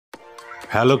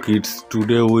Hello kids,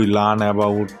 today we learn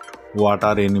about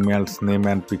water animals name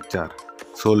and picture.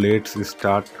 So let's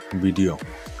start video.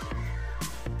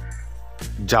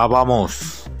 Java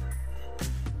mouse,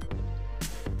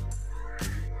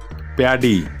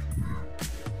 paddy,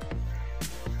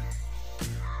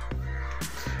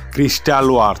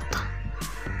 crystal worth,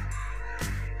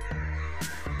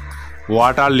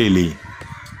 water lily,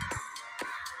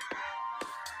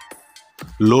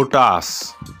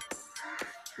 lotus,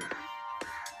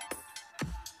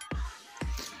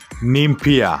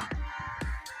 Nymphaea,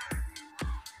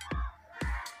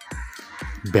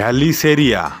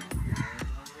 Vallisaria,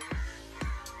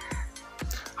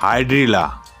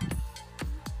 Hydrilla,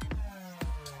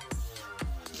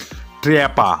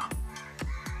 Trapa,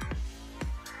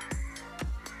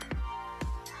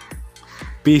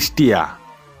 Pistia,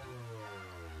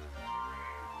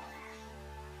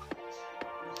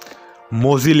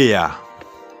 Mosaic,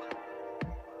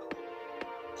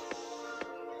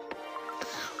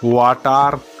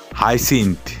 water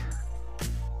hyacinth,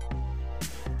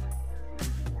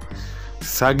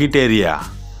 Sagittaria,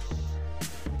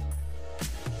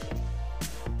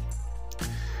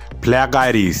 flag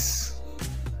iris,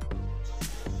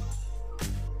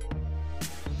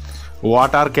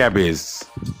 water cabbage,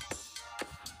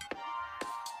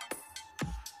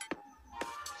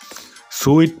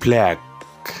 sweet flag,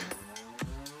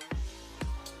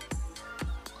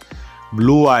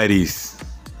 blue iris,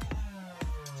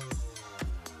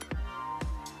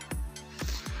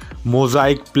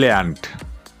 Mosaic Plant,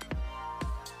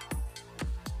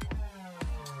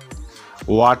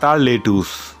 water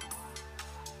lettuce,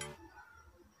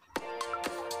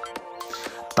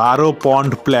 Taro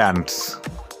pond plants,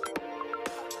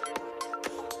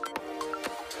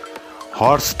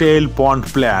 Horsetail pond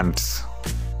plants,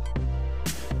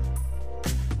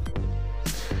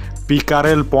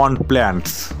 Pickerel pond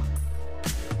plants,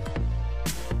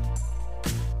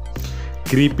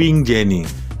 creeping jenny,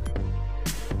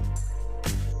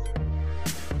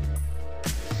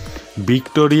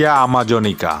 Victoria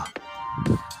amazonica,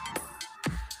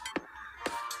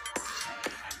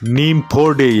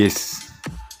 Nymphoides,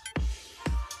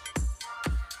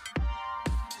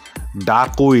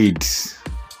 Duckweeds,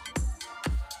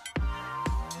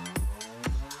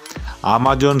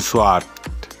 Amazon sword,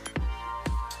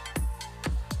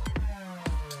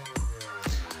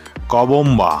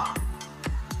 Cobomba,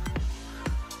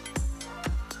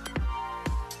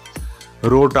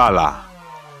 Rotala,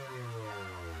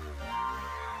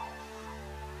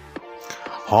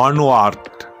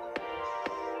 Hornwort,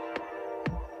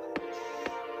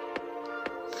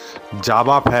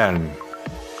 Java fern,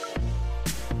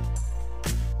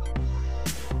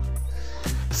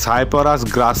 Cyperus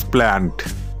grass plant,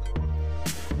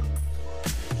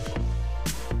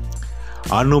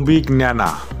 Anubic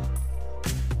nana,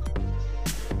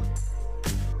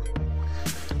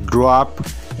 drop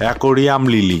aquarium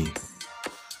lily,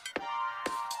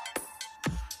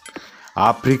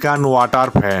 African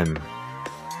water fern,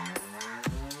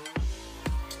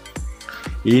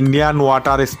 Indian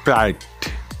water sprite,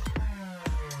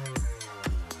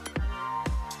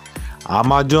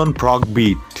 Amazon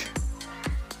frogbeet,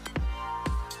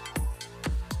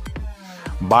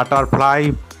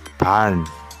 butterfly fern.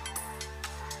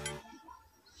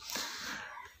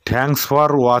 Thanks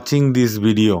for watching this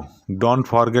video. Don't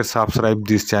forget subscribe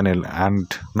this channel and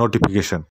notification.